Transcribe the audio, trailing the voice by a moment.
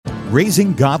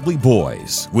Raising Godly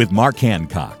Boys with Mark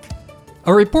Hancock.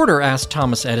 A reporter asked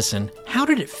Thomas Edison, how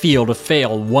did it feel to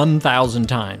fail 1,000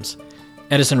 times?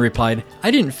 Edison replied,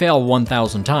 I didn't fail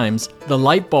 1,000 times. The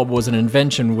light bulb was an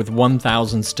invention with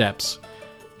 1,000 steps.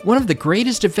 One of the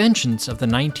greatest inventions of the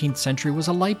 19th century was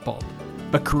a light bulb,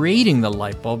 but creating the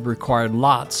light bulb required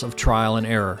lots of trial and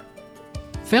error.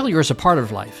 Failure is a part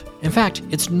of life. In fact,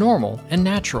 it's normal and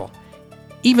natural.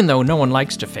 Even though no one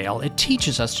likes to fail, it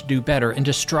teaches us to do better and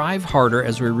to strive harder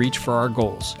as we reach for our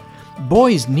goals.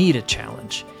 Boys need a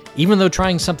challenge. Even though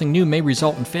trying something new may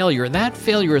result in failure, that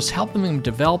failure is helping them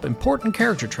develop important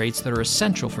character traits that are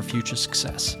essential for future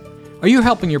success. Are you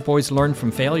helping your boys learn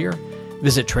from failure?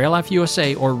 Visit Trail Life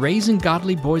USA or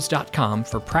RaisingGodlyBoys.com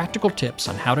for practical tips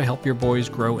on how to help your boys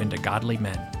grow into godly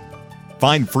men.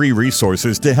 Find free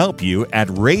resources to help you at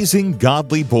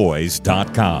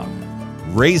RaisingGodlyBoys.com.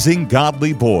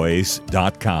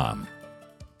 RaisingGodlyBoys.com.